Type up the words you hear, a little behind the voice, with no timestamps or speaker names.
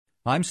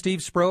I'm Steve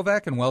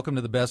Sprovak, and welcome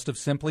to the Best of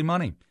Simply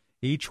Money.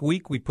 Each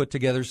week, we put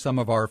together some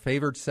of our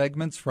favorite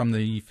segments from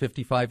the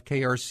 55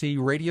 KRC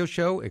radio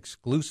show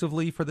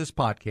exclusively for this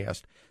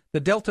podcast. The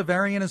Delta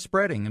variant is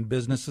spreading, and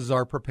businesses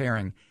are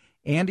preparing.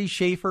 Andy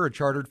Schaefer, a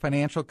chartered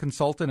financial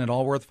consultant at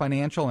Allworth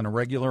Financial and a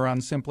regular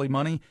on Simply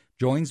Money,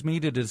 joins me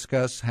to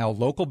discuss how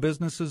local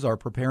businesses are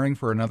preparing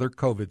for another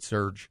COVID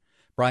surge.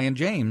 Brian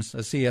James, a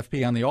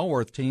CFP on the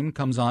Allworth team,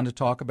 comes on to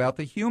talk about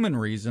the human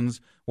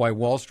reasons why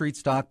Wall Street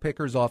stock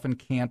pickers often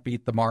can't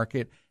beat the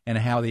market and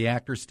how the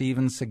actor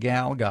Steven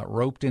Seagal got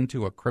roped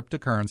into a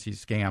cryptocurrency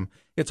scam.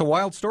 It's a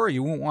wild story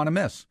you won't want to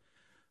miss.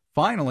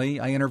 Finally,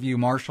 I interview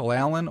Marshall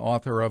Allen,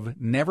 author of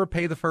Never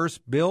Pay the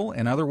First Bill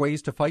and Other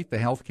Ways to Fight the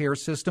Healthcare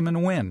System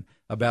and Win,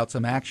 about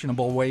some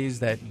actionable ways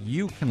that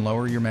you can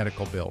lower your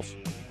medical bills.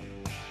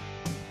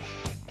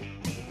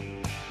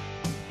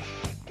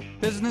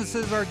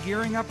 Businesses are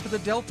gearing up for the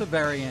Delta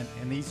variant,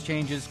 and these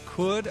changes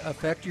could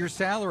affect your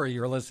salary.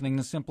 You're listening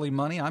to Simply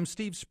Money. I'm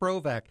Steve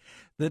Sprovak.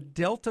 The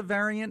Delta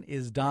variant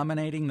is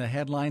dominating the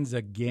headlines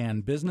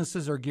again.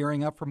 Businesses are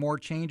gearing up for more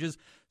changes.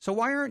 So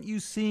why aren't you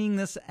seeing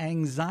this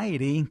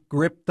anxiety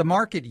grip the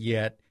market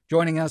yet?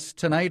 Joining us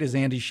tonight is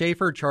Andy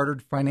Schaefer,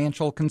 chartered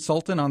financial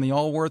consultant on the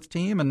Allworth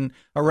team and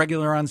a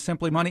regular on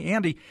Simply Money.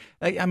 Andy,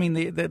 I mean,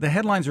 the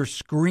headlines are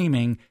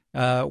screaming,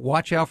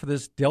 watch out for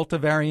this Delta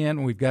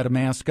variant. We've got to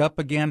mask up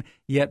again,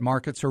 yet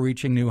markets are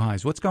reaching new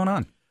highs. What's going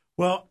on?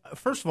 Well,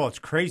 first of all, it's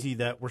crazy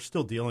that we're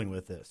still dealing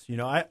with this. You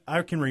know,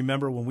 I can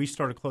remember when we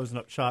started closing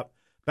up shop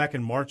back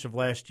in March of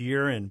last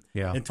year and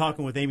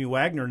talking with Amy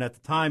Wagner. And at the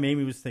time,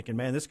 Amy was thinking,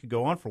 man, this could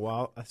go on for a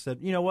while. I said,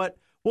 you know what?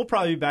 We'll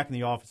probably be back in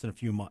the office in a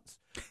few months.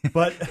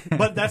 But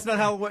that's not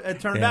how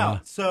it turned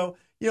out. So,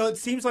 you know, it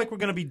seems like we're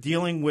going to be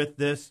dealing with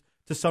this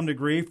to some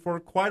degree for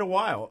quite a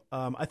while.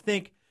 I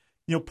think,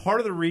 you know, part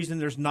of the reason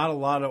there's not a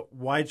lot of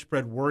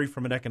widespread worry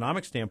from an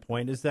economic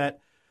standpoint is that,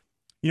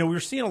 you know,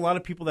 we're seeing a lot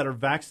of people that are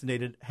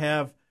vaccinated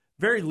have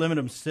very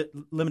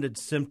limited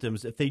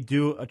symptoms if they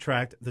do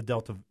attract the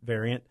Delta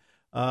variant.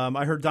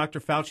 I heard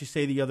Dr. Fauci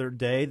say the other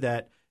day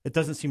that it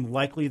doesn't seem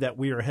likely that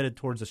we are headed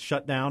towards a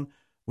shutdown.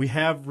 We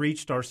have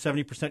reached our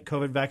 70%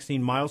 COVID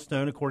vaccine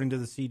milestone, according to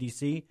the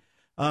CDC.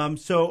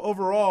 So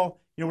overall,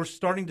 you know, we're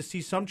starting to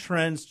see some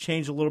trends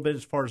change a little bit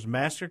as far as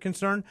masks are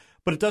concerned,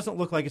 but it doesn't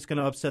look like it's going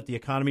to upset the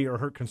economy or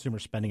hurt consumer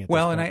spending at this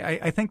point. And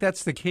I think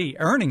that's the key.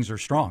 Earnings are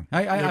strong.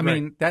 I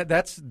mean,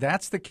 that's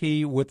the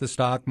key with the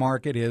stock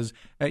market is,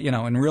 you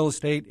know, in real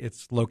estate,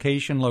 it's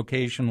location.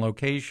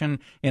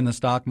 In the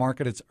stock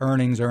market, it's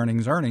earnings.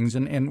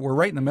 And we're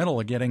right in the middle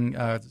of getting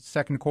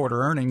second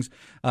quarter earnings.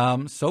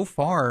 So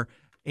far,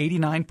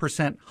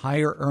 89%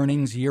 higher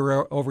earnings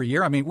year over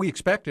year. I mean, we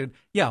expected,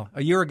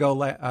 a year ago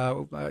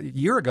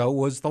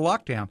was the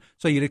lockdown.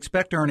 So you'd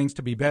expect earnings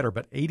to be better,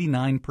 but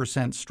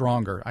 89%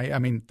 stronger. I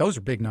mean, those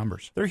are big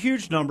numbers. They're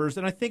huge numbers,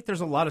 and I think there's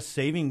a lot of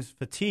savings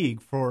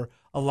fatigue for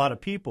a lot of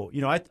people.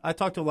 You know, I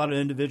talked to a lot of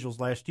individuals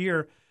last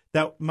year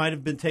that might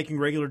have been taking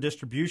regular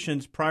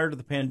distributions prior to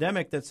the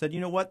pandemic that said,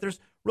 you know what, there's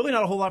really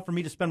not a whole lot for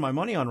me to spend my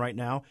money on right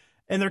now.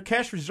 And their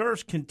cash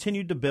reserves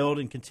continued to build.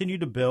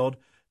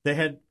 They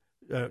had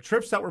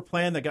trips that were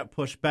planned that got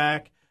pushed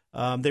back.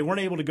 They weren't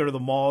able to go to the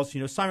malls.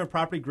 You know, Simon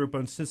Property Group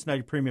owns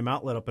Cincinnati Premium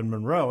Outlet up in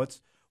Monroe.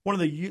 It's one of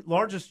the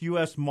largest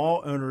U.S.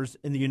 mall owners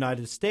in the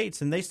United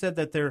States, and they said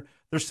that their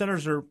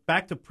centers are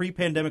back to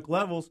pre-pandemic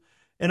levels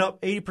and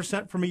up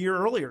 80% from a year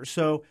earlier.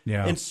 So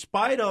in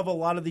spite of a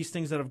lot of these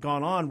things that have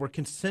gone on, we're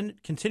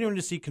continuing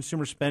to see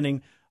consumer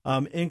spending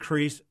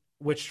increase,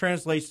 which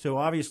translates to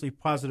obviously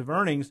positive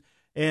earnings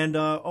and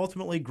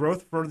ultimately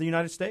growth for the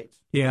United States.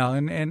 Yeah,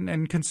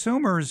 and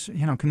consumers,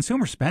 you know,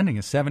 consumer spending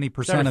is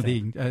 70% of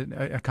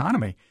the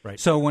economy. Right.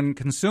 So when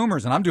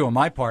consumers, and I'm doing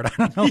my part, I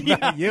don't know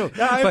about you.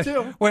 Yeah, I am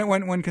too.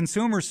 When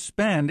consumers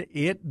spend,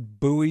 it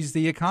buoys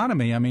the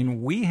economy. I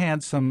mean, we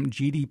had some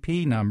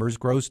GDP numbers,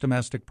 gross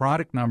domestic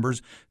product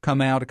numbers, come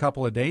out a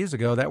couple of days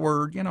ago that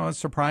were, you know, a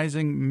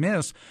surprising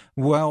miss.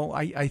 Well,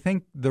 I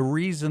think the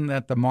reason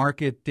that the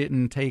market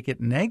didn't take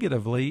it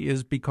negatively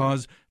is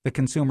because the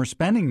consumer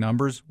spending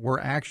numbers were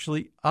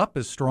actually up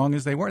as strong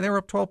as they were. They were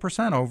up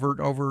 12%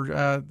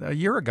 over a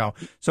year ago.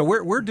 So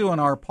we're doing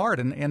our part,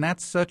 and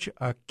that's such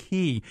a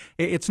key.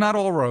 It's not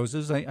all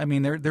roses. I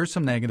mean, there's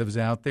some negatives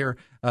out there.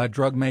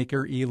 Drug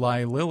maker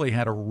Eli Lilly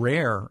had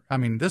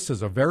this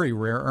is a very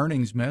rare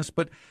earnings miss,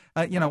 but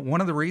you know,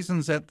 one of the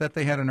reasons that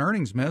they had an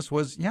earnings miss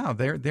was,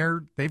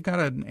 they've got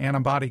an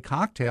antibody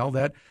cocktail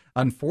that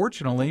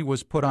unfortunately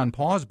was put on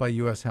pause by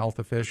U.S. health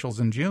officials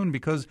in June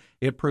because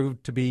it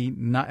proved to be,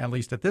 not, at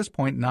least at this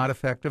point, not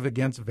effective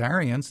against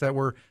variants that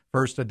were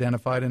first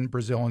identified in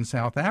Brazil and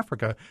South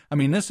Africa. I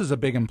mean, this is a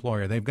big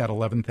employer. They've got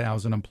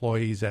 11,000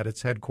 employees at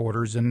its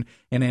headquarters in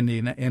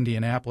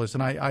Indianapolis,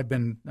 and I've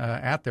been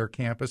at their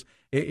campus.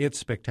 It's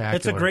spectacular.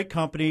 It's a great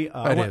company.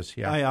 It is,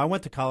 yeah. I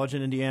went to college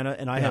in Indiana,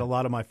 and I had a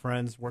lot of my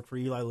friends work for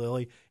Eli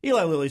Lilly.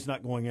 Eli Lilly's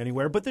not going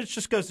anywhere, but this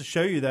just goes to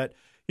show you that,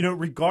 you know,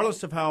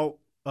 regardless of how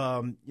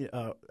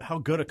how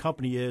good a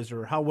company is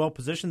or how well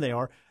positioned they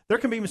are, there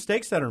can be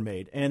mistakes that are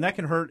made, and that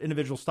can hurt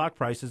individual stock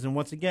prices. And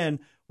once again,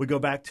 we go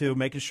back to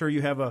making sure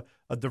you have a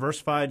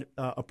diversified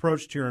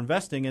approach to your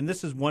investing, and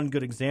this is one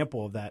good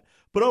example of that.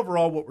 But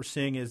overall, what we're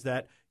seeing is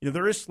that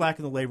there is slack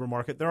in the labor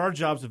market. There are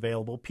jobs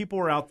available. People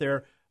are out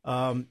there,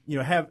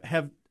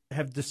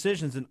 have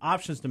decisions and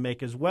options to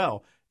make as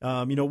well.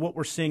 What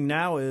we're seeing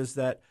now is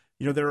that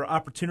there are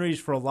opportunities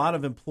for a lot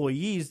of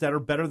employees that are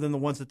better than the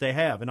ones that they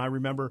have. And I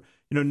remember,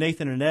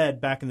 Nathan and Ed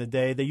back in the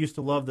day, they used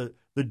to love the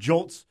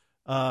JOLTS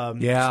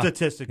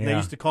statistic. Yeah. They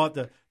used to call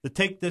it the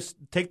take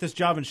this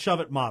job and shove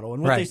it model.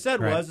 And what they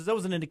said was that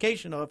was an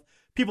indication of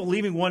people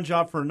leaving one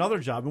job for another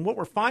job. And what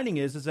we're finding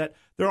is that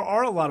there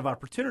are a lot of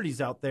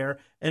opportunities out there,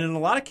 and in a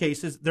lot of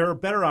cases, there are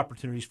better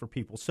opportunities for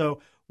people.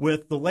 So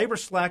with the labor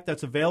slack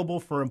that's available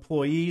for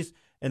employees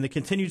and the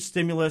continued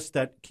stimulus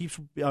that keeps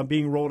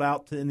being rolled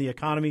out in the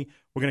economy,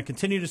 we're going to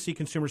continue to see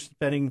consumer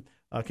spending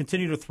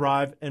continue to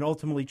thrive and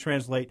ultimately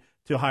translate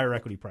to higher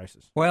equity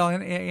prices. Well,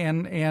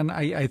 and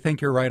I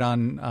think you're right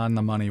on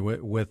the money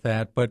with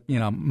that. But,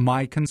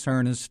 my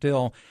concern is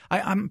still,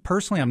 I'm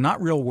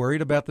not real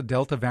worried about the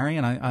Delta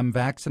variant. I'm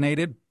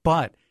vaccinated.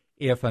 But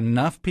if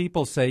enough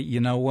people say,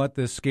 you know what,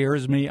 this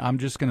scares me, I'm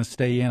just going to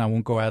stay in, I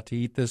won't go out to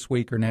eat this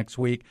week or next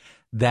week,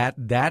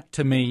 that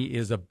to me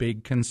is a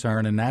big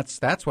concern. And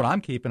that's what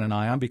I'm keeping an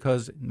eye on,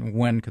 because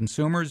when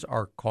consumers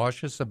are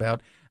cautious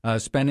about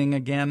spending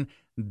again,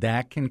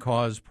 that can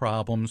cause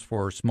problems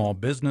for small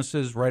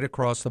businesses right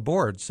across the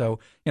board. So,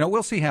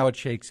 we'll see how it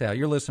shakes out.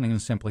 You're listening to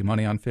Simply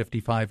Money on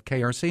 55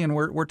 KRC, and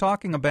we're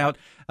talking about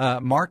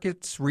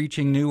markets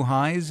reaching new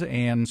highs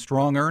and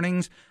strong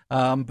earnings,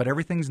 but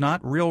everything's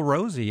not real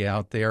rosy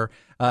out there.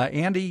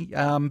 Andy,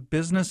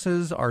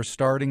 businesses are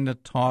starting to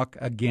talk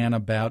again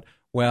about,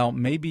 well,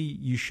 maybe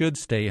you should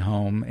stay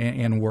home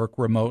and work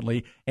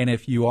remotely. And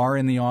if you are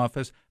in the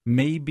office,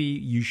 maybe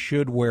you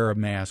should wear a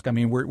mask. I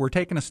mean, we're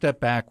taking a step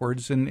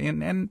backwards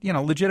and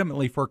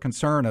legitimately for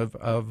concern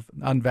of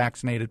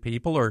unvaccinated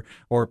people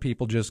or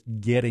people just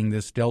getting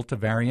this Delta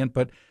variant.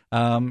 But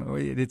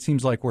it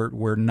seems like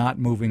we're not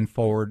moving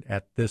forward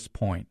at this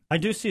point. I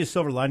do see a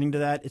silver lining to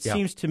that. It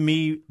seems to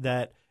me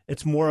that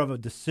it's more of a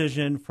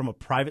decision from a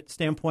private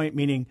standpoint,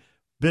 meaning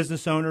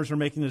business owners are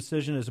making the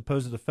decision as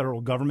opposed to the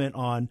federal government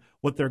on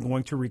what they're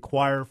going to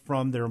require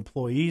from their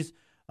employees.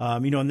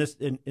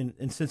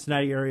 In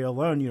Cincinnati area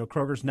alone,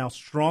 Kroger's now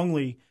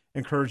strongly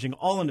encouraging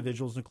all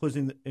individuals,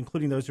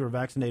 including those who are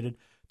vaccinated,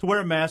 to wear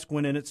a mask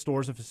when in its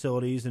stores and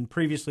facilities. And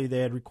previously, they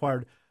had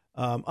required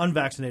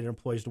unvaccinated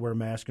employees to wear a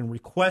mask and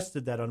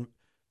requested that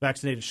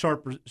unvaccinated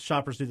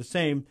shoppers do the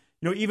same.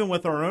 Even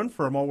with our own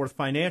firm, Allworth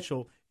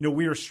Financial,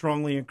 we are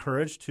strongly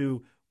encouraged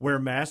to wear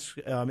masks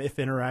if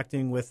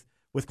interacting with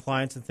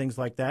clients and things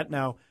like that.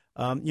 Now,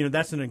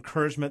 that's an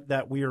encouragement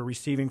that we are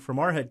receiving from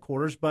our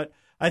headquarters, but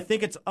I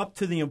think it's up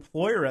to the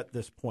employer at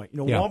this point.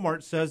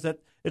 Walmart says that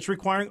it's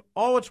requiring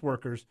all its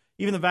workers,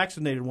 even the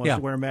vaccinated ones,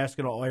 to wear a mask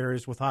in all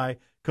areas with high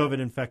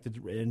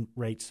COVID-infected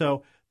rates.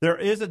 So there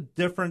is a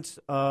difference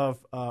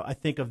of, I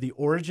think, of the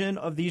origin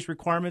of these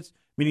requirements,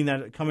 meaning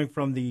that coming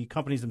from the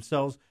companies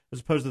themselves as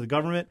opposed to the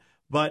government.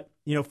 But,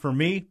 for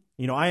me,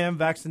 I am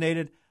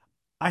vaccinated.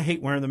 I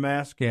hate wearing the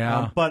mask,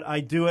 but I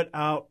do it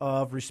out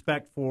of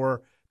respect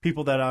for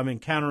people that I'm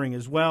encountering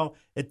as well.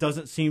 It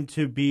doesn't seem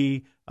to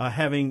be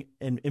having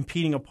and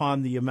impeding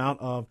upon the amount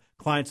of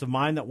clients of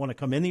mine that want to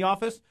come in the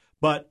office.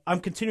 But I'm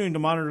continuing to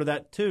monitor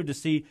that, too, to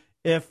see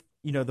if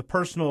the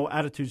personal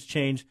attitudes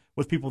change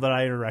with people that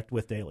I interact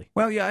with daily.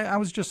 Well, I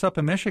was just up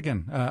in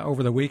Michigan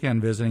over the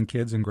weekend visiting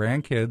kids and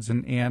grandkids,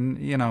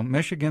 and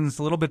Michigan's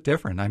a little bit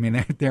different. I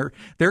mean,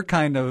 they're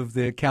kind of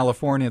the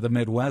California, the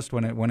Midwest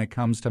when it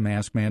comes to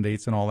mask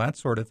mandates and all that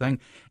sort of thing.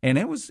 And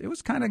it was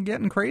kind of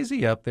getting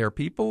crazy up there.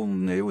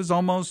 People, it was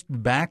almost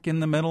back in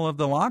the middle of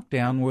the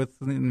lockdown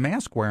with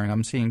mask wearing.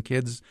 I'm seeing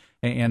kids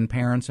and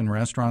parents in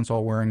restaurants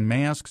all wearing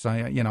masks.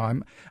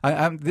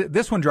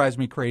 This one drives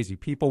me crazy.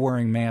 People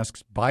wearing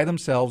masks by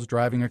themselves,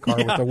 driving a car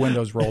with the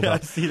windows rolled up.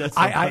 I see that.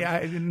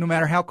 I no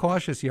matter how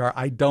cautious you are,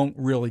 I don't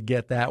really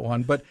get that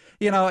one. But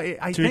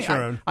I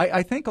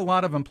think a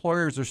lot of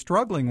employers are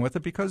struggling with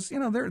it because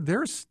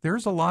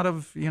there's a lot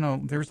of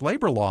there's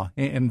labor law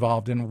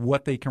involved in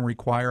what they can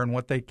require and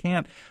what they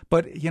can't.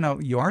 But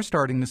you are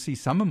starting to see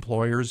some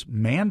employers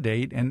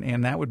mandate,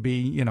 and that would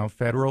be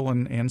federal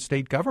and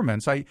state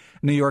governments.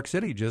 New York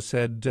City just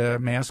said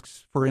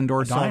masks for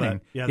indoor dining.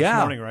 This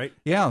morning, right?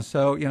 Yeah,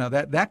 so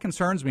that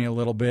concerns me a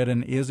little bit.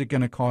 And is it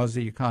going to cause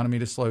the economy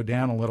to slow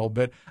down a little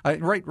bit?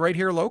 Right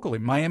here locally,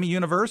 Miami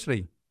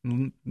University.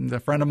 A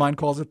friend of mine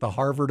calls it the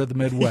Harvard of the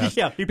Midwest.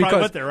 Yeah, he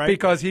probably went there, right?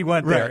 Because he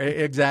went there,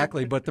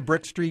 exactly. But the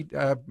Brick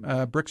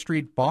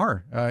Street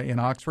Bar in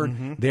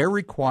Oxford, they're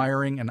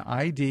requiring an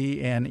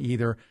ID and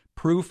either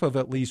proof of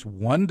at least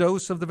one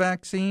dose of the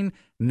vaccine,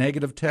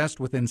 negative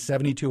test within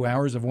 72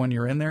 hours of when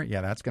you're in there.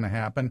 Yeah, that's going to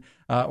happen.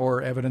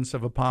 Or evidence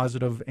of a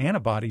positive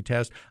antibody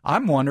test.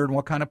 I'm wondering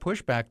what kind of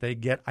pushback they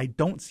get. I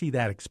don't see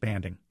that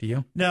expanding. Do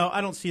you? No,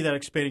 I don't see that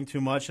expanding too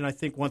much. And I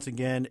think, once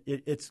again,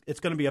 it's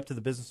going to be up to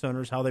the business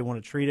owners how they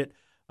want to treat it.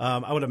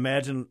 I would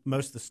imagine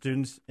most of the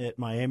students at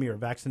Miami are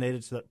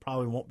vaccinated, so that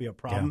probably won't be a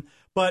problem. Yeah.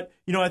 But,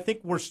 I think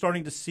we're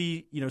starting to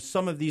see,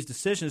 some of these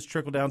decisions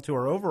trickle down to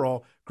our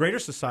overall greater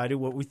society,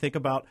 what we think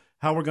about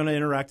how we're going to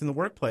interact in the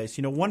workplace.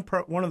 One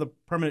of the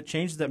permanent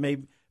changes that may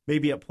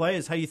be at play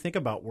is how you think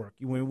about work.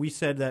 When we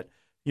said that,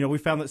 we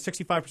found that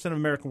 65% of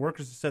American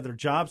workers who said their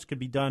jobs could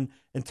be done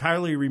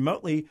entirely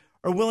remotely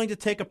are willing to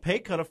take a pay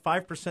cut of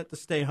 5% to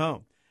stay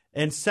home.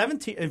 And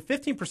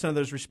 15% of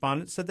those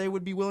respondents said they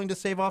would be willing to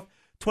save off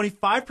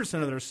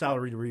 25% of their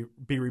salary to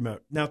be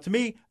remote. Now, to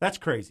me, that's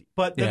crazy.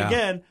 But then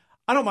again,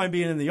 I don't mind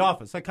being in the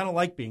office. I kind of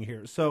like being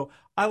here. So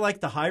I like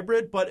the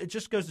hybrid, but it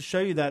just goes to show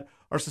you that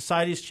our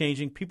society is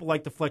changing. People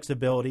like the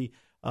flexibility.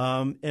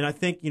 And I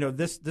think,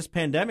 this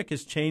pandemic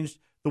has changed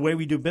the way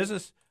we do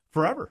business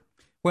forever.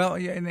 Well,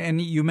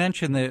 and you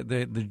mentioned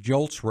the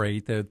JOLTS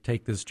rate, the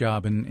Take This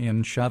Job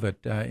and Shove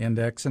It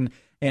index, and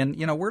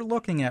we're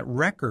looking at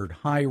record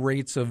high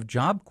rates of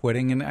job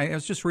quitting. And I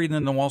was just reading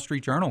in the Wall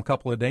Street Journal a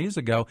couple of days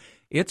ago,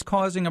 it's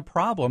causing a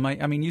problem.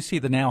 I mean, you see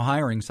the now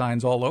hiring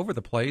signs all over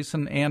the place.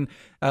 And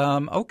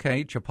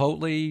okay,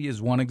 Chipotle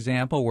is one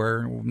example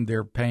where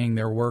they're paying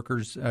their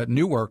workers,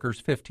 new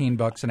workers,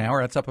 $15 an hour.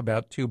 That's up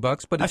about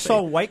 $2. But I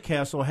saw White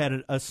Castle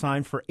had a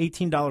sign for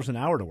 $18 an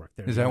hour to work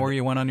there. Is that where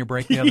you went on your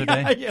break the other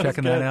day? Yeah,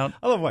 checking that out?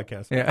 I love White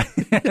Castle. Yeah,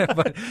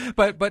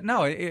 but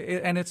no,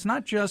 and it's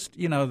not just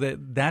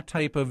that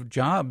type of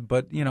job,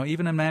 but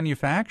even in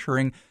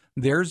manufacturing,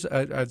 there's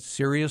a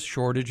serious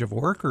shortage of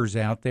workers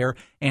out there,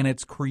 and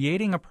it's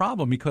creating a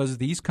problem because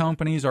these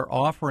companies are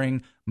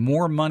offering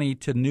more money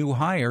to new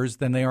hires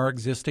than they are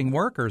existing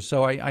workers.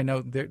 So I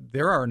know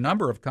there are a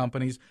number of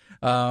companies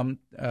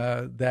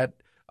that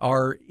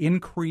are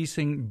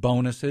increasing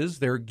bonuses.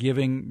 They're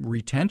giving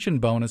retention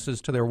bonuses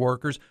to their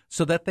workers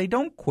so that they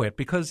don't quit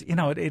because,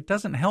 it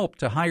doesn't help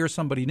to hire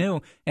somebody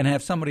new and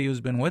have somebody who's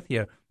been with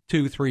you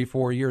 2, 3,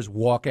 4 years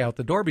walk out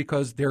the door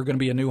because they're going to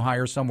be a new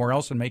hire somewhere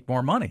else and make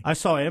more money. I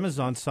saw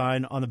Amazon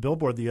sign on the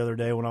billboard the other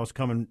day when I was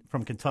coming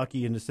from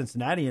Kentucky into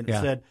Cincinnati, and it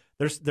said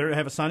they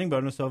have a signing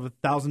bonus of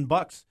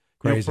 $1,000.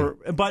 Crazy.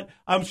 But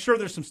I'm sure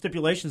there's some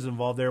stipulations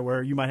involved there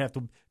where you might have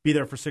to be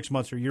there for 6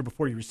 months or a year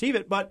before you receive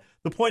it. But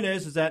the point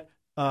is that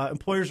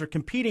employers are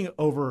competing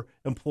over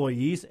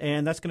employees,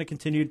 and that's going to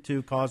continue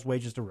to cause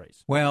wages to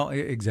rise. Well,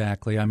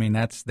 exactly. I mean,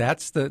 that's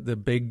the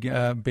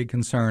big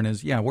concern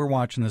is, we're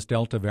watching this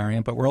Delta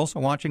variant, but we're also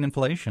watching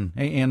inflation.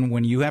 And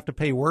when you have to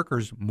pay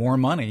workers more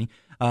money,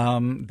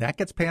 that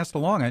gets passed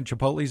along. And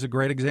Chipotle's a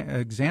great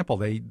example.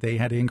 They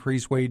had to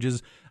increase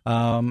wages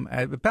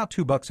at about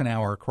 $2 an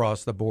hour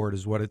across the board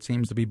is what it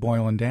seems to be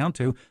boiling down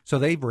to. So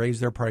they've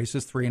raised their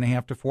prices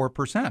 3.5% to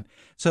 4%.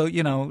 So,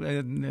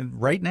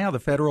 right now the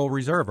Federal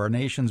Reserve, our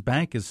nation's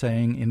bank, is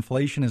saying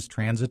inflation is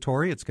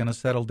transitory. It's going to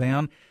settle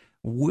down.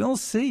 We'll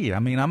see. I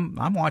mean,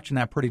 I'm watching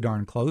that pretty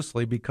darn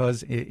closely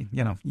because,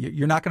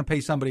 you're not going to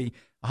pay somebody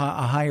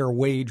a higher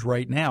wage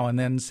right now and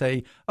then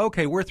say,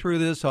 okay, we're through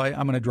this, so I'm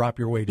going to drop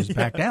your wages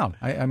back down.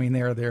 I mean,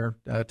 they're there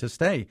to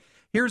stay.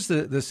 Here's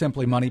the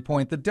Simply Money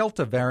point. The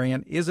Delta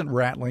variant isn't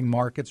rattling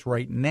markets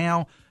right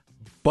now,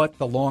 but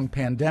the long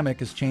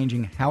pandemic is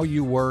changing how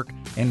you work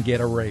and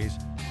get a raise.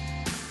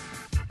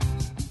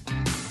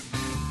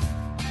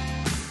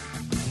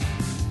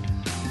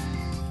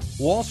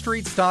 Wall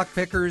Street stock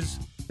pickers,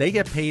 they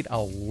get paid a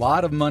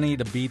lot of money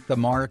to beat the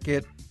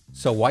market.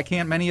 So why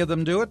can't many of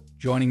them do it?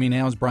 Joining me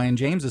now is Brian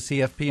James, a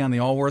CFP on the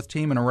Allworth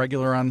team and a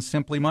regular on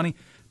Simply Money.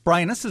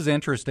 Brian, this is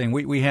interesting.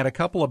 We had a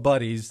couple of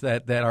buddies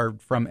that are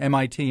from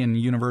MIT and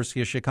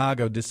University of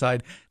Chicago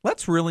decide,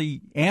 let's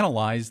really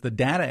analyze the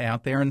data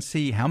out there and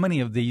see how many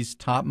of these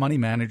top money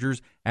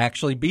managers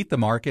actually beat the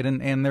market,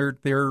 and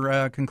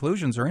their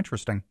conclusions are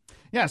interesting.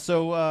 Yeah,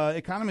 so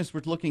economists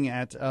were looking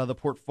at the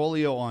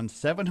portfolio on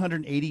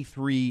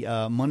 783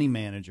 money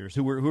managers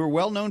who were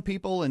well-known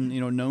people and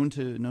known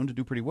to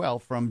do pretty well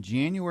from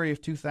January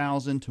of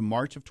 2000 to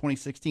March of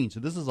 2016.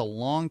 So this is a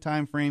long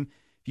time frame.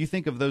 If you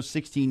think of those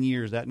 16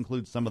 years, that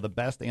includes some of the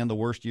best and the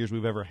worst years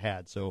we've ever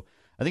had. So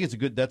I think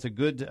that's a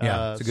good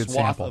swath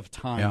sample of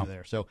time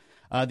there. So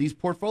these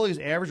portfolios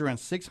average around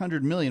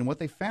 $600 million. What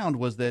they found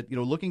was that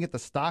looking at the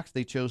stocks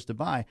they chose to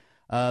buy,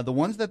 the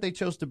ones that they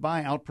chose to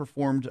buy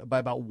outperformed by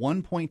about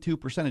 1.2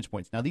 percentage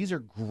points. Now, these are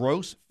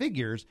gross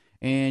figures,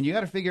 and you got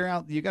to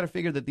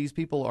figure that these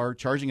people are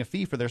charging a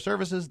fee for their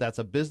services. That's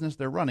a business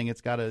they're running.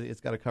 It's got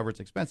to cover its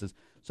expenses.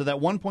 So that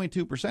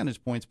 1.2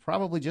 percentage points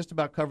probably just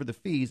about cover the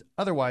fees.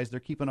 Otherwise, they're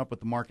keeping up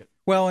with the market.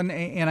 Well, and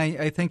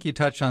I think you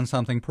touched on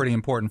something pretty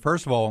important.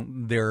 First of all,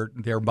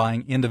 they're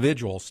buying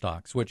individual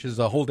stocks, which is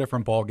a whole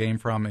different ballgame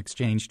from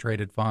exchange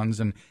traded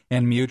funds and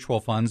mutual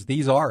funds.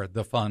 These are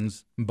the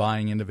funds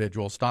buying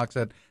individual stocks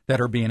that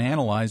are being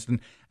analyzed.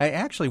 And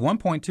actually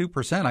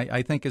 1.2%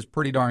 I think is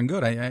pretty darn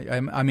good.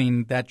 I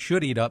mean, that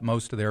should eat up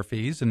most of their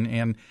fees,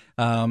 and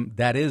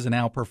that is an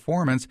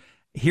outperformance.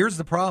 Here's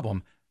the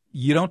problem.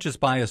 you don't just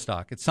buy a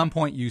stock. At some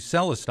point, you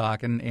sell a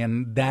stock,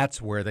 and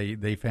that's where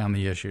they found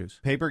the issues.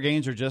 Paper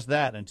gains are just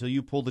that until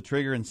you pull the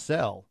trigger and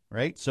sell,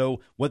 right?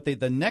 So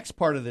the next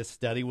part of this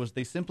study was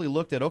they simply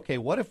looked at, okay,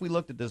 what if we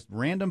looked at this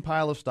random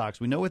pile of stocks?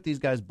 We know what these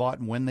guys bought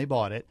and when they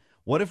bought it.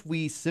 What if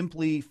we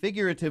simply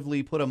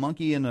figuratively put a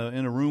monkey in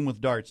a room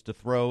with darts to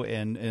throw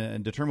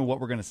and determine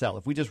what we're going to sell?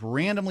 If we just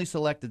randomly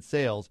selected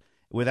sales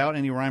without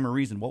any rhyme or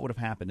reason, what would have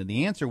happened? And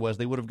the answer was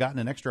they would have gotten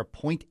an extra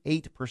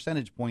 0.8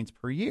 percentage points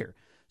per year.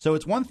 So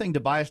it's one thing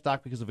to buy a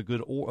stock because of a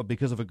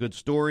good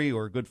story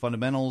or good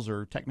fundamentals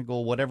or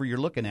technical whatever you're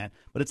looking at,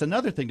 but it's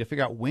another thing to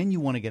figure out when you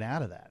want to get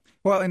out of that.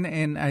 Well,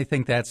 and I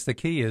think that's the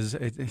key is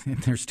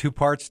there's two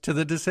parts to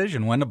the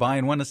decision, when to buy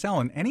and when to sell.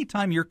 And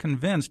anytime you're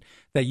convinced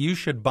that you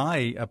should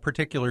buy a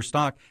particular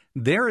stock,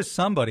 there is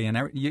somebody,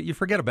 and you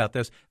forget about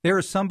this, there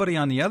is somebody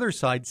on the other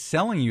side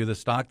selling you the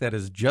stock that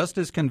is just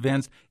as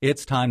convinced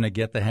it's time to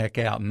get the heck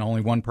out, and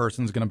only one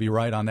person's going to be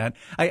right on that.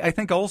 I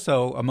think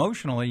also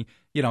emotionally,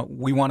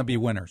 we want to be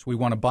winners. We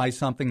want to buy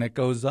something that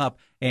goes up,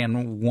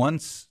 and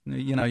once,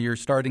 you're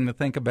starting to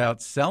think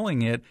about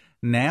selling it,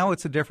 now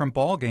it's a different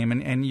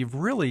ballgame, and you've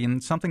really,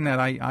 and something that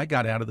I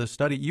got out of this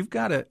study, you've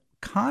got to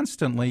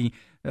constantly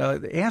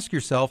ask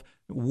yourself,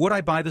 would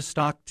I buy the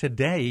stock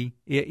today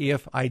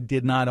if I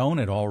did not own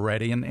it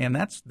already? And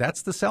that's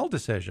the sell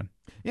decision.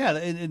 Yeah,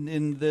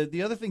 and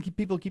the other thing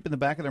people keep in the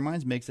back of their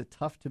minds makes it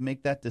tough to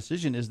make that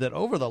decision is that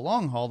over the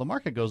long haul, the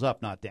market goes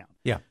up, not down.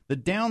 Yeah. The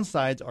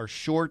downsides are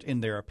short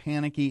and they're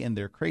panicky and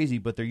they're crazy,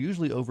 but they're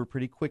usually over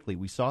pretty quickly.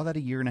 We saw that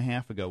a year and a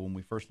half ago when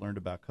we first learned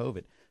about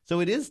COVID. So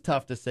it is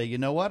tough to say, you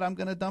know what, I'm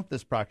going to dump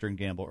this Procter &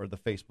 Gamble or the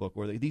Facebook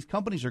or these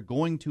companies are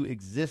going to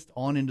exist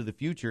on into the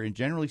future. And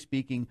generally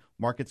speaking,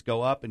 markets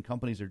go up and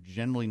companies are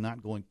generally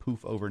not going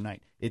poof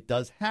overnight. It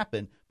does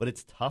happen, but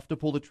it's tough to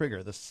pull the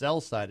trigger. The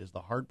sell side is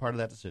the hard part of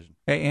that decision.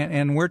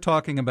 And we're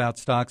talking about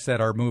stocks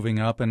that are moving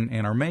up and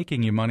are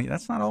making you money.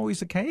 That's not always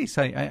the case.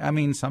 I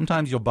mean,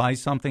 sometimes you'll buy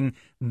something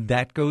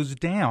that goes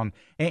down,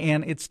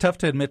 and it's tough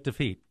to admit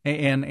defeat.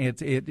 And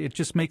it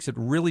just makes it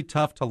really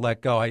tough to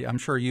let go. I'm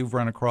sure you've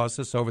run across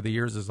this over the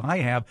years as I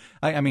have.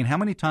 I mean, how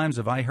many times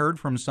have I heard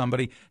from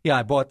somebody, yeah,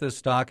 I bought this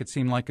stock. It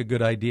seemed like a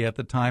good idea at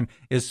the time.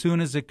 As soon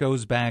as it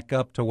goes back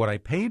up to what I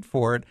paid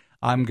for it,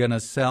 I'm going to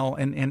sell.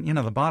 And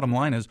the bottom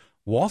line is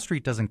Wall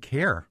Street doesn't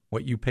care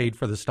what you paid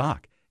for the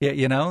stock.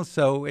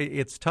 So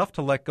it's tough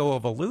to let go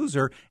of a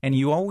loser, and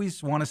you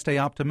always want to stay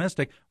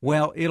optimistic.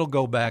 Well, it'll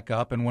go back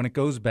up, and when it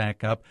goes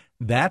back up,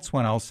 that's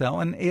when I'll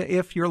sell. And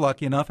if you're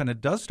lucky enough and it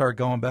does start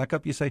going back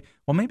up, you say,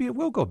 well, maybe it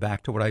will go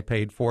back to what I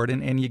paid for it,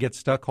 and you get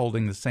stuck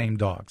holding the same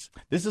dogs.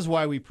 This is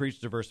why we preach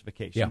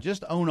diversification. Yeah.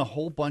 Just own a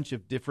whole bunch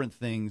of different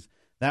things.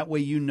 That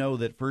way you know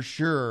that for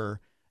sure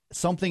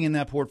something in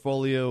that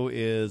portfolio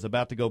is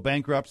about to go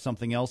bankrupt,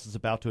 something else is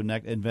about to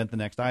invent the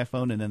next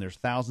iPhone, and then there's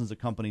thousands of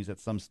companies at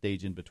some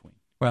stage in between.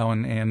 Well,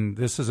 and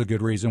this is a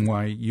good reason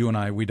why you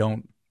and we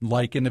don't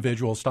like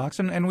individual stocks,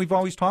 and we've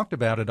always talked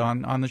about it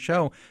on the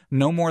show.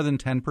 No more than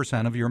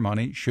 10% of your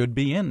money should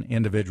be in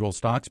individual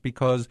stocks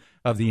because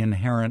of the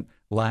inherent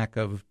lack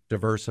of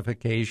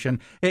diversification.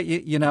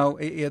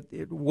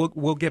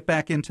 We'll get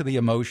back into the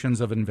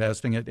emotions of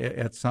investing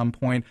at some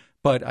point,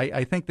 but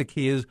I think the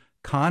key is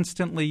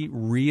constantly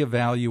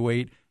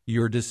reevaluate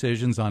your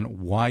decisions on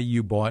why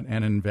you bought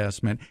an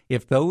investment.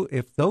 If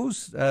that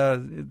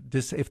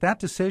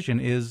decision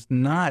is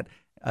not,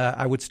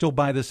 I would still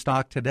buy this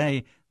stock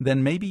today,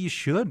 then maybe you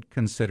should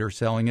consider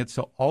selling it.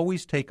 So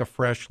always take a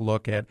fresh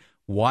look at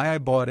why I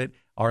bought it.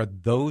 Are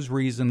those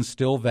reasons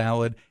still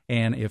valid?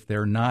 And if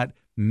they're not,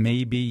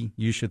 maybe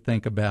you should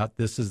think about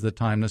this is the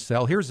time to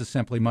sell. Here's a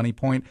Simply Money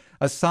point.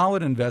 A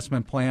solid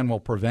investment plan will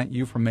prevent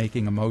you from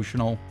making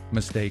emotional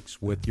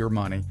mistakes with your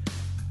money.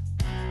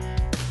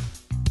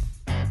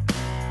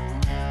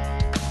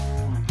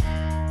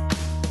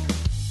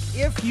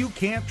 If you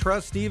can't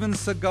trust Steven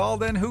Seagal,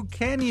 then who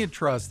can you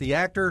trust? The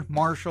actor,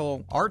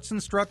 martial arts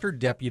instructor,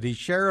 deputy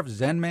sheriff,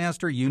 Zen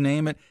master, you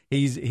name it.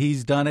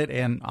 He's done it,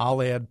 and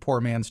I'll add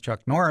poor man's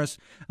Chuck Norris.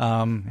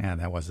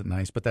 That wasn't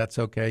nice, but that's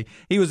okay.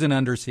 He was in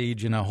Under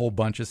Siege in a whole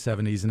bunch of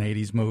 70s and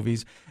 80s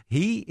movies.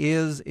 He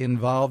is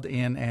involved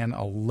in an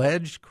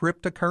alleged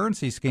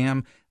cryptocurrency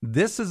scam.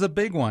 This is a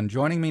big one.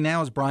 Joining me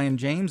now is Brian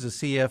James, a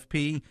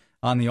CFP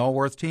on the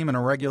Allworth team and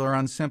a regular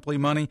on Simply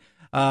Money.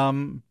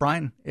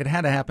 Brian, it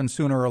had to happen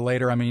sooner or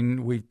later. I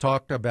mean, we've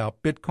talked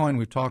about Bitcoin,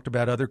 we've talked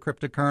about other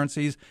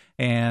cryptocurrencies,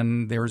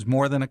 and there's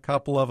more than a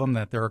couple of them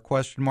that there are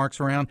question marks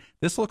around.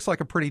 This looks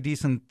like a pretty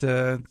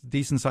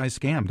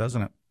decent-sized scam,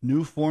 doesn't it?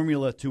 New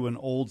formula to an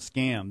old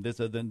scam.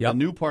 The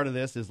new part of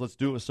this is let's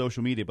do it with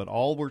social media, but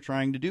all we're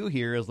trying to do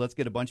here is let's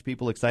get a bunch of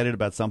people excited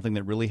about something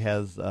that really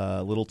has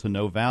little to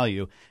no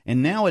value.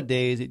 And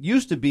nowadays, it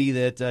used to be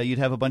that you'd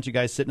have a bunch of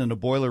guys sitting in a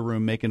boiler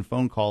room making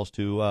phone calls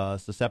to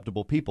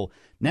susceptible people.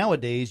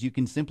 Nowadays, you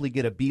can simply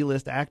get a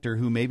B-list actor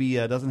who maybe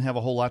doesn't have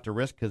a whole lot to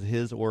risk because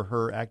his or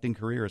her acting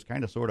career is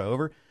kind of sort of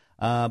over.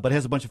 But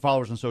has a bunch of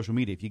followers on social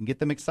media. If you can get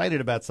them excited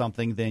about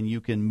something, then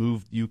you can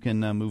move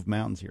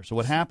mountains here. So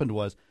what happened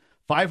was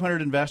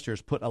 500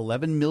 investors put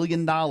 $11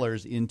 million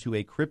into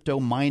a crypto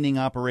mining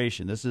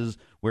operation. This is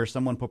where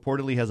someone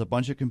purportedly has a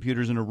bunch of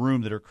computers in a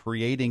room that are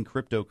creating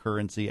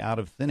cryptocurrency out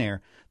of thin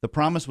air. The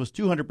promise was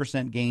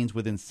 200% gains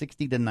within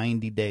 60 to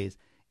 90 days.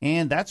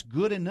 And that's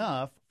good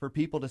enough for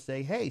people to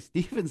say, hey,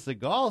 Steven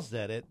Seagal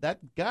said it.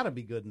 That got to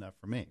be good enough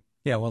for me.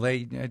 Yeah, well,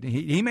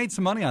 he made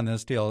some money on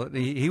this deal.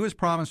 He was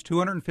promised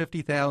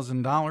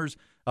 $250,000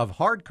 of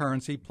hard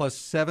currency plus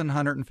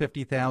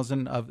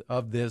 $750,000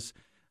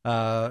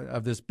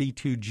 of this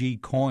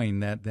B2G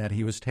coin that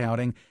he was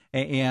touting,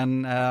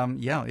 and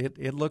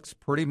it looks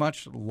pretty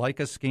much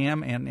like a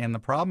scam. And the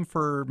problem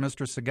for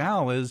Mr.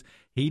 Seagal is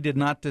he did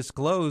not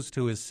disclose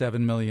to his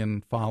 7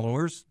 million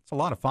followers. It's a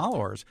lot of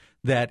followers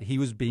that he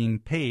was being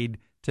paid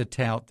to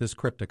tout this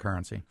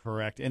cryptocurrency.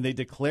 Correct. And they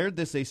declared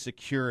this a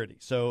security.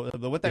 So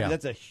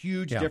that's a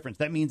huge difference.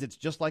 That means it's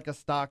just like a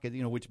stock,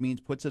 which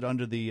means puts it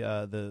under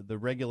the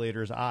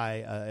regulator's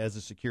eye as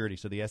a security.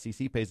 So the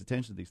SEC pays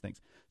attention to these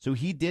things. So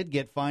he did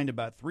get fined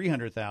about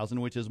 $300,000,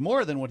 which is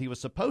more than what he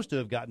was supposed to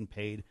have gotten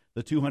paid,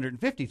 the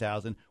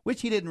 $250,000,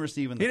 which he didn't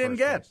receive in the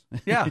first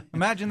place. Yeah,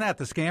 imagine that.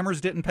 The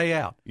scammers didn't pay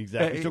out.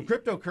 Exactly. So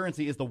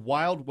cryptocurrency is the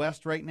Wild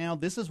West right now.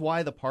 This is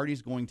why the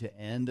party's going to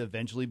end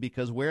eventually,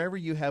 because wherever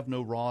you have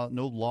no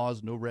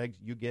laws, no regs,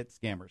 you get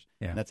scammers.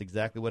 Yeah. And that's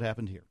exactly what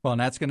happened here. Well, and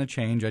that's going to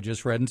change. I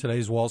just read in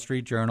today's Wall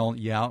Street Journal,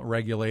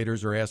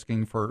 regulators are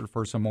asking for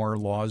some more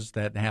laws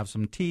that have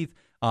some teeth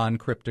on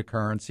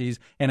cryptocurrencies,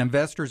 and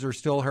investors are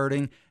still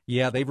hurting.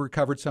 Yeah, they've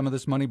recovered some of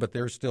this money, but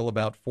there's still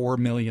about $4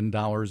 million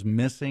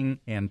missing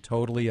and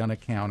totally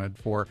unaccounted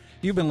for.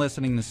 You've been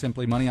listening to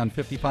Simply Money on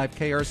 55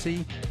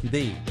 KRC,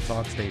 the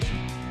talk station.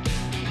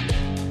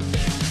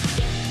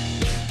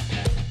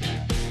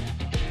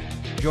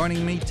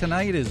 Joining me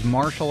tonight is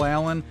Marshall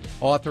Allen,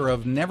 author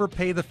of Never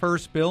Pay the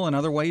First Bill and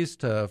Other Ways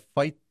to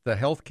Fight the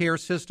Healthcare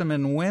System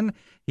and Win.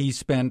 He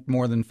spent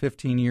more than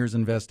 15 years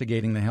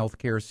investigating the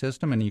healthcare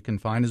system, and you can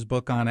find his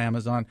book on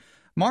Amazon.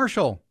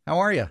 Marshall, how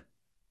are you?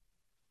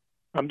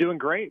 I'm doing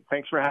great.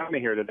 Thanks for having me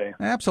here today.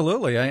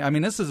 Absolutely. I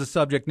mean, this is a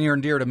subject near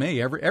and dear to me.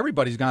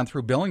 Everybody's gone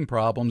through billing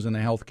problems in the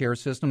healthcare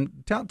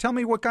system. Tell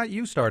me what got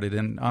you started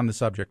on the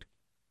subject.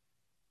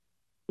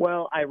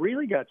 Well, I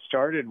really got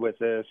started with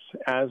this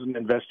as an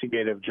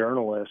investigative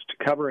journalist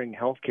covering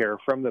healthcare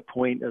from the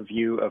point of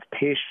view of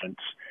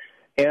patients.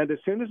 And as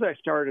soon as I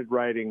started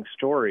writing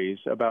stories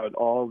about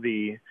all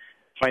the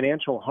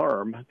financial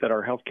harm that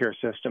our healthcare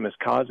system is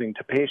causing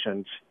to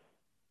patients,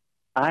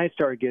 I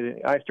started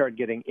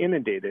getting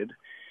inundated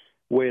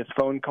with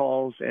phone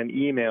calls and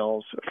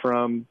emails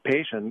from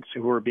patients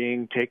who were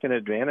being taken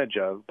advantage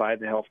of by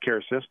the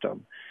healthcare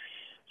system.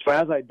 So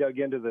as I dug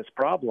into this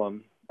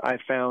problem, I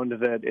found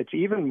that it's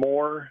even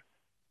more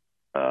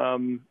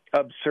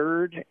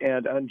absurd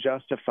and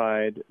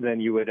unjustified than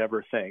you would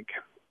ever think.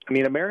 I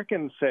mean,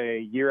 Americans say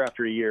year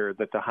after year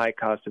that the high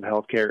cost of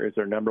healthcare is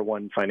their number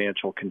one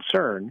financial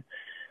concern.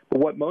 But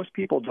what most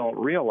people don't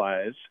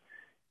realize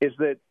is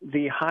that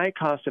the high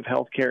cost of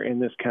healthcare in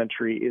this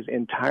country is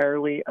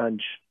entirely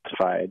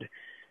unjustified.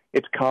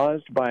 It's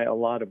caused by a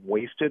lot of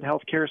wasted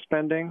healthcare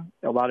spending,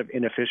 a lot of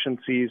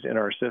inefficiencies in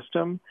our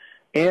system,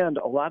 and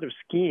a lot of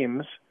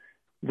schemes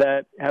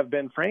that have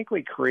been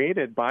frankly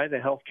created by the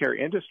healthcare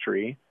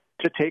industry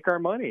to take our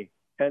money.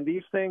 And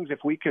these things, if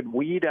we could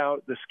weed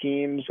out the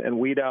schemes and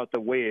weed out the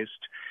waste,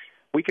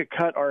 we could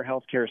cut our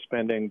healthcare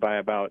spending by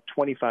about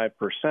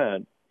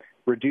 25%,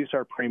 reduce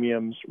our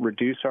premiums,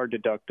 reduce our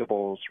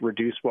deductibles,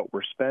 reduce what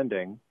we're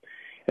spending.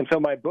 And so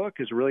my book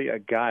is really a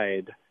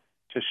guide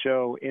to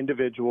show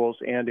individuals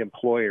and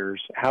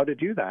employers how to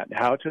do that,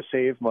 how to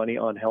save money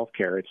on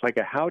healthcare. It's like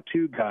a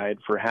how-to guide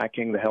for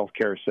hacking the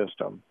healthcare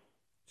system.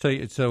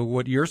 So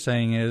what you're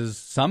saying is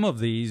some of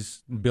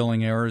these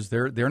billing errors,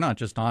 they're not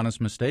just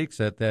honest mistakes,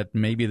 that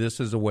maybe this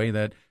is a way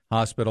that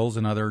hospitals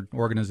and other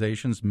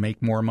organizations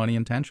make more money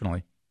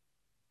intentionally.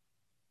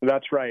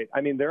 That's right.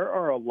 I mean, there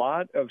are a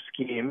lot of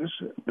schemes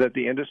that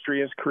the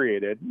industry has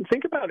created.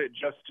 Think about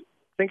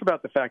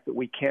the fact that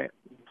we can't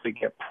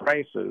get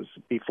prices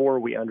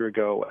before we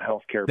undergo a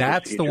healthcare procedure.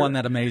 That's the one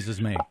that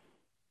amazes me.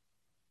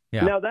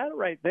 Yeah. Now, that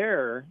right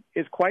there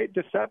is quite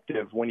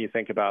deceptive when you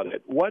think about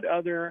it. What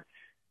other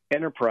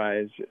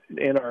enterprise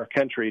in our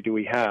country do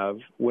we have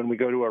when we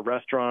go to a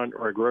restaurant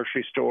or a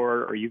grocery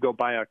store or you go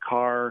buy a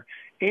car?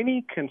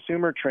 Any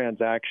consumer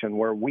transaction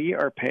where we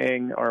are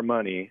paying our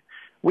money,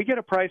 we get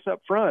a price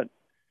up front.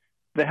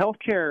 The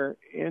healthcare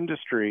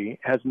industry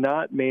has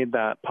not made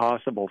that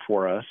possible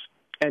for us.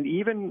 And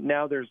even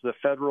now there's the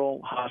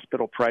federal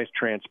hospital price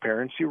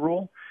transparency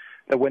rule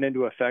that went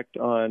into effect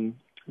on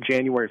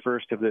January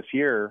 1st of this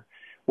year,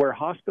 where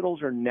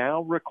hospitals are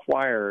now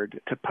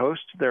required to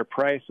post their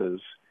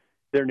prices,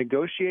 their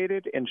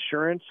negotiated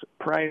insurance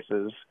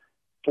prices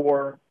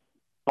for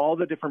all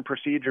the different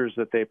procedures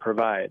that they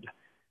provide.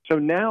 So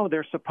now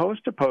they're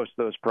supposed to post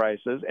those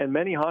prices, and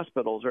many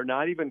hospitals are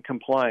not even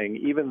complying,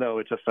 even though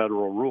it's a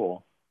federal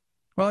rule.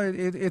 Well,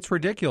 it's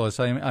ridiculous.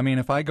 I mean,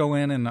 if I go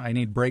in and I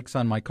need brakes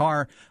on my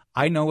car,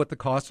 I know what the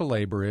cost of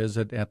labor is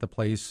at the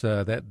place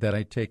that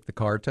I take the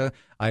car to.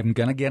 I'm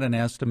going to get an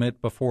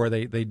estimate before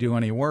they do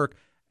any work.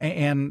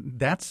 And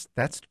that's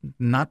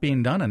not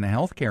being done in the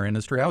healthcare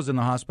industry. I was in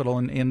the hospital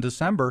in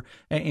December,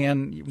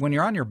 and when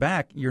you're on your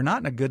back, you're not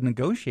in a good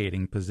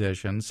negotiating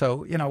position.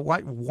 So,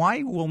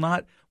 why will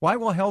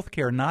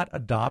healthcare not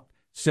adopt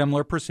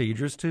similar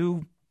procedures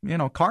to,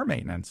 car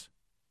maintenance?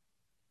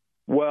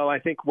 Well, I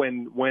think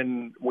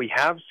when we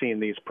have seen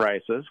these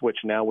prices, which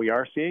now we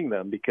are seeing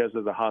them because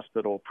of the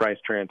hospital price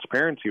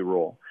transparency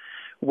rule,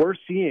 we're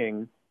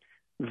seeing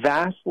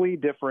vastly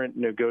different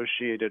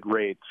negotiated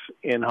rates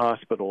in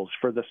hospitals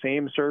for the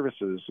same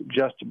services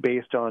just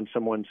based on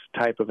someone's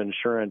type of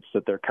insurance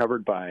that they're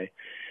covered by.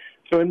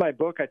 So in my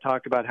book, I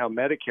talk about how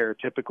Medicare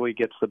typically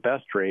gets the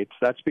best rates.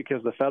 That's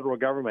because the federal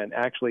government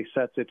actually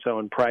sets its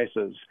own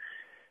prices.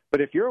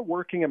 But if you're a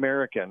working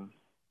American,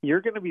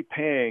 you're going to be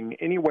paying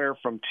anywhere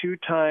from 2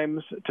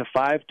 times to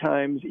 5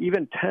 times,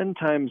 even 10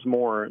 times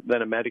more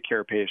than a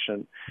Medicare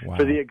patient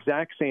for the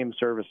exact same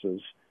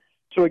services.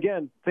 So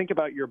again, think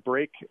about your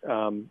brake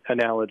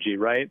analogy,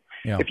 right?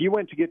 Yeah. If you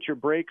went to get your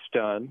brakes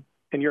done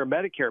and you're a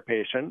Medicare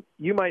patient,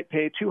 you might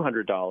pay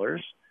 $200.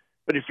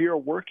 But if you're a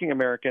working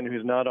American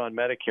who's not on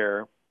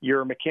Medicare,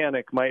 your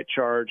mechanic might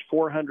charge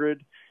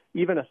 $400,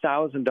 even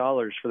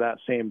 $1,000 for that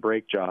same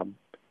brake job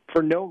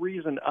for no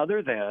reason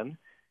other than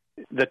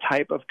the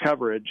type of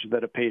coverage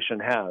that a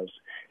patient has.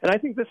 And I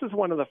think this is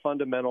one of the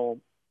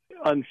fundamental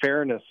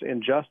unfairness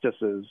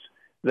injustices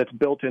that's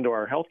built into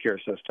our healthcare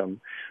system.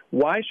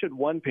 Why should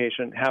one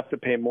patient have to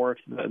pay more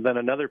than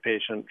another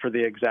patient for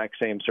the exact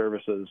same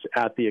services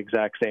at the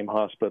exact same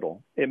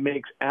hospital? It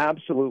makes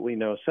absolutely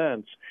no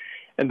sense.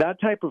 And that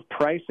type of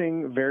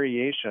pricing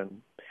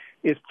variation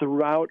is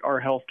throughout our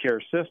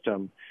healthcare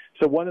system.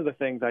 So one of the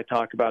things I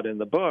talk about in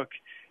the book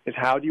is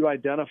how do you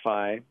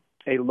identify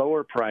a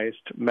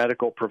lower-priced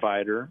medical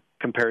provider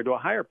compared to a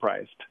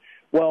higher-priced?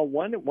 Well,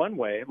 one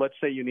way, let's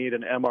say you need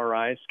an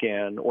MRI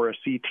scan or a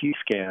CT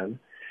scan.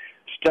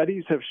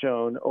 Studies have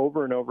shown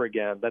over and over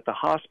again that the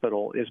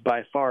hospital is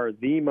by far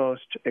the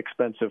most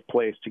expensive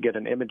place to get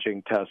an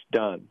imaging test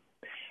done.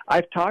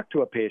 I've talked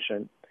to a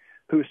patient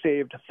who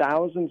saved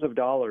thousands of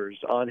dollars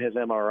on his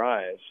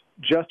MRIs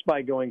just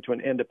by going to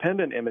an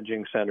independent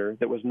imaging center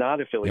that was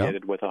not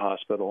affiliated with a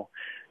hospital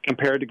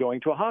compared to going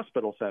to a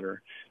hospital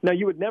center. Now,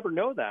 you would never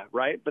know that,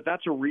 right? But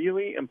that's a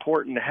really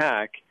important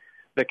hack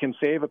that can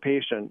save a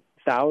patient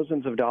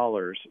thousands of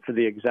dollars for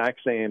the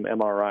exact same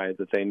MRI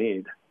that they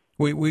need.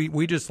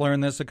 We just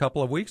learned this a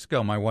couple of weeks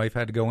ago. My wife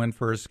had to go in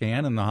for a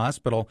scan in the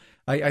hospital.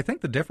 I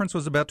think the difference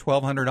was about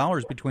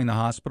 $1,200 between the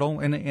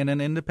hospital and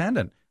an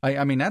independent.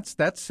 I mean, that's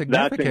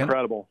significant. That's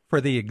incredible.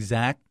 For the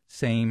exact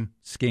same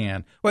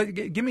scan. Well,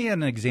 give me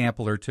an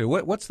example or two.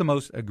 What's the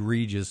most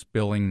egregious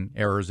billing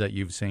errors that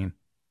you've seen?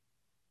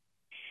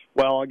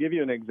 Well, I'll give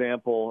you an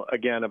example,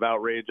 again, of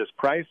outrageous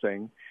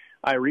pricing.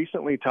 I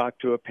recently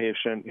talked to a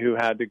patient who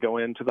had to go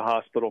into the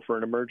hospital for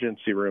an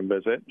emergency room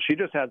visit. She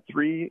just had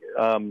 3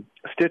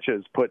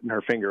 stitches put in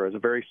her finger. It was a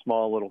very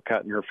small little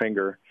cut in her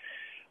finger.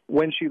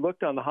 When she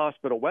looked on the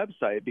hospital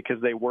website, because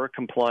they were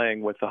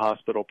complying with the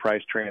hospital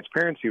price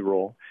transparency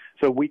rule,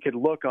 so we could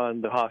look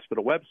on the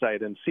hospital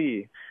website and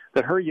see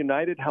that her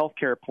United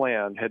Healthcare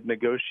plan had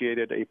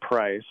negotiated a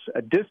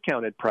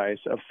discounted price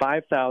of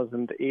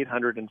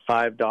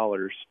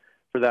 $5,805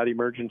 for that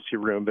emergency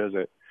room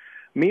visit.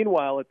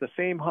 Meanwhile, at the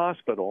same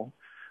hospital,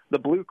 the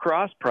Blue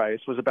Cross price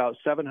was about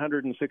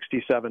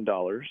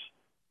 $767.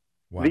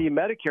 Wow. The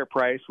Medicare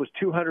price was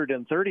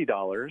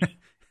 $230,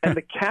 and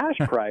the cash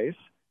price,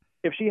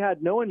 if she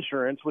had no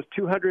insurance, was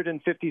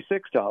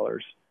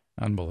 $256.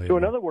 Unbelievable. So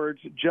in other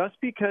words, just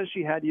because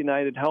she had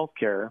United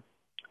Healthcare,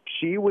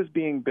 she was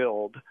being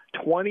billed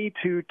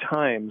 22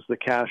 times the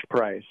cash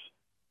price.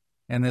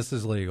 And this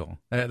is legal.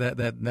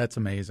 That's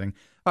amazing.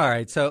 All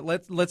right, so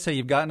let's say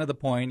you've gotten to the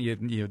point,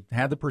 you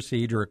had the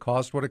procedure, it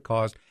cost what it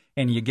cost,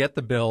 and you get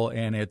the bill,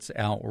 and it's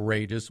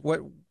outrageous.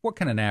 What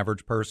can an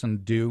average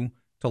person do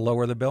to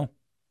lower the bill?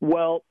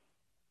 Well,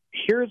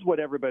 here's what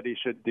everybody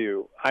should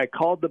do. I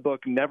called the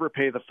book Never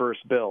Pay the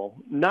First Bill,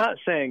 not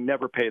saying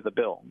never pay the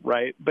bill,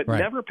 right? But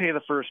never pay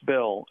the first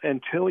bill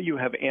until you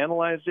have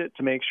analyzed it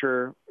to make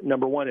sure,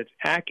 number one, it's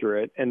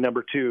accurate, and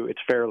number two, it's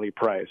fairly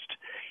priced.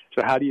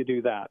 So how do you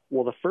do that?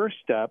 Well, the first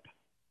step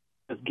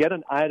is get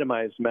an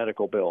itemized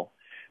medical bill.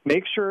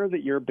 Make sure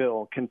that your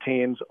bill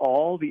contains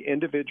all the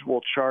individual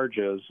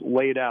charges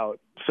laid out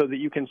so that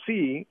you can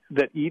see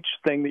that each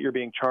thing that you're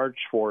being charged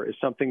for is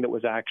something that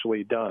was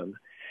actually done.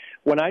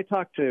 When I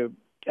talk to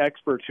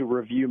experts who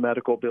review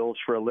medical bills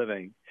for a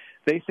living,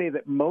 they say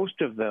that most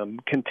of them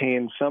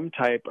contain some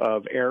type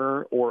of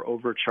error or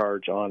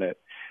overcharge on it.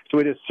 So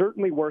it is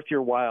certainly worth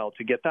your while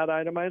to get that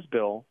itemized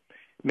bill.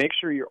 Make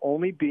sure you're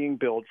only being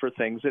billed for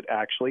things that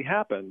actually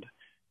happened.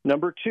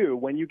 Number two,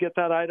 when you get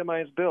that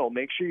itemized bill,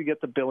 make sure you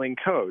get the billing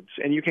codes.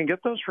 And you can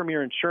get those from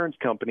your insurance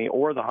company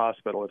or the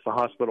hospital if the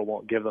hospital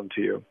won't give them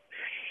to you.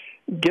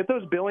 Get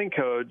those billing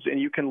codes, and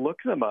you can look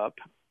them up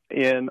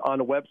on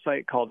a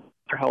website called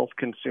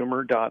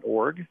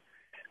healthconsumer.org.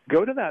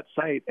 Go to that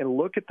site and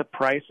look at the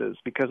prices,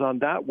 because on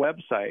that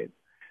website,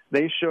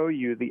 they show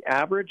you the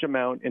average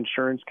amount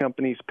insurance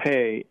companies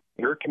pay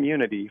in your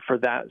community for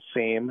that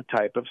same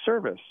type of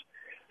service.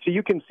 So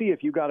you can see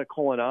if you got a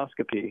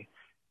colonoscopy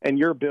and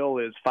your bill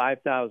is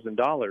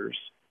 $5,000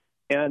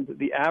 and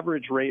the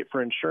average rate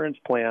for insurance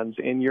plans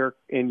in your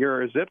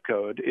zip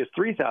code is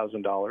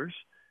 $3,000,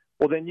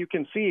 well, then you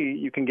can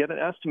get an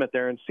estimate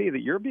there and see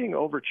that you're being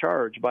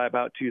overcharged by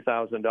about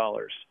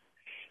 $2,000.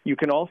 You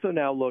can also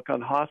now look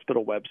on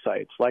hospital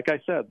websites. Like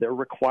I said, they're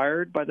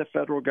required by the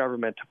federal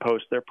government to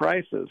post their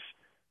prices.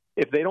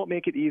 If they don't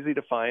make it easy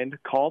to find,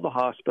 call the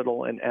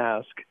hospital and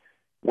ask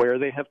where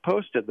they have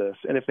posted this.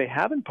 And if they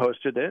haven't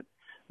posted it,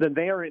 then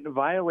they are in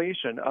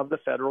violation of the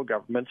federal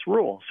government's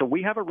rule. So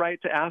we have a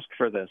right to ask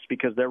for this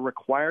because they're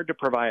required to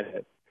provide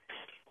it.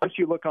 Once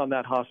you look on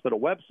that hospital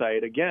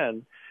website,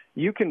 again,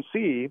 you can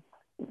see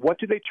what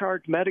do they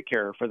charge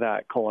Medicare for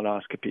that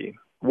colonoscopy?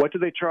 What do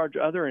they charge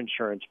other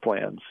insurance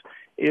plans?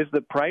 Is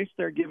the price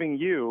they're giving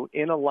you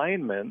in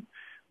alignment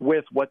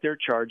with what they're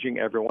charging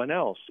everyone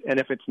else? And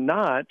if it's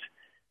not,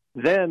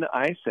 then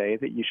I say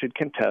that you should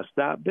contest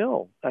that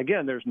bill.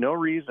 Again, there's no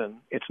reason,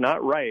 it's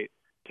not right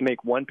to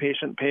make one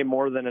patient pay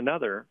more than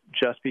another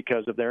just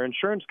because of their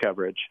insurance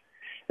coverage.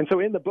 And so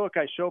in the book,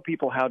 I show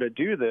people how to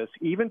do this,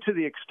 even to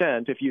the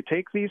extent if you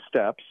take these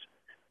steps,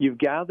 you've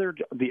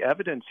gathered the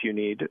evidence you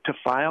need to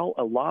file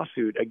a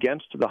lawsuit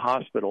against the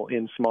hospital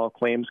in small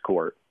claims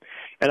court.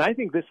 And I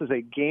think this is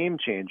a game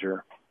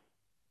changer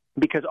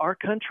because our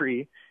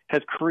country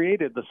has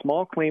created the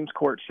small claims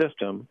court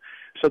system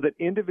so that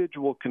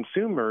individual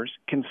consumers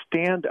can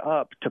stand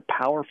up to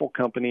powerful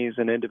companies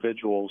and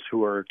individuals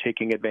who are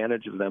taking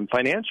advantage of them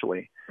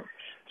financially.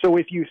 So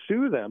if you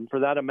sue them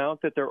for that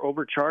amount that they're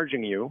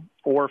overcharging you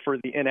or for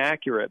the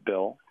inaccurate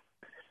bill,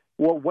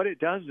 well, what it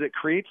does is it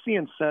creates the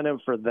incentive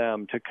for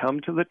them to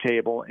come to the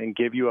table and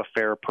give you a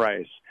fair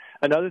price.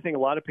 Another thing a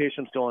lot of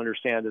patients don't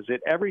understand is that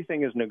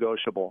everything is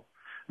negotiable.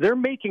 They're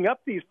making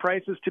up these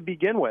prices to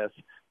begin with.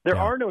 There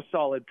are no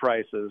solid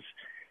prices.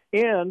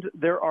 And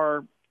there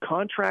are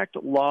contract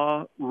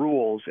law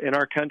rules in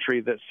our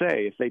country that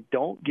say if they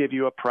don't give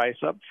you a price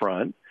up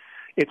front,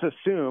 it's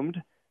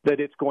assumed that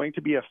it's going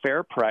to be a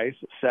fair price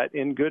set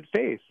in good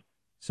faith.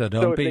 So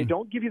if they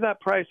don't give you that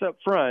price up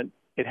front,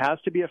 it has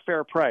to be a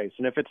fair price.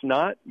 And if it's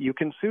not, you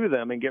can sue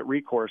them and get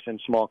recourse in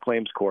small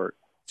claims court.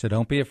 So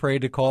don't be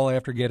afraid to call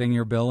after getting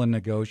your bill and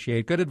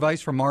negotiate. Good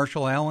advice from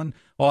Marshall Allen,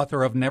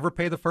 author of Never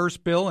Pay the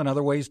First Bill and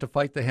Other Ways to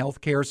Fight the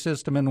Healthcare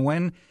System and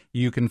Win.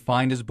 You can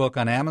find his book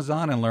on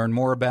Amazon and learn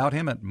more about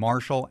him at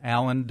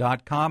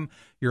marshallallen.com.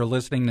 You're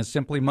listening to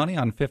Simply Money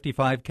on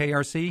 55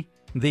 KRC,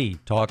 the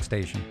talk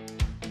station.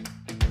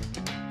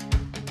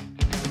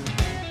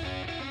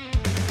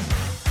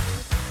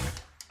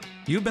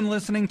 You've been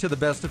listening to the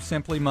best of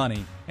Simply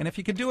Money, and if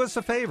you could do us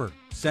a favor,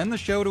 send the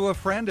show to a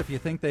friend if you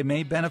think they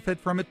may benefit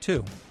from it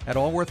too. At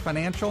Allworth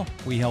Financial,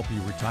 we help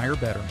you retire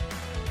better.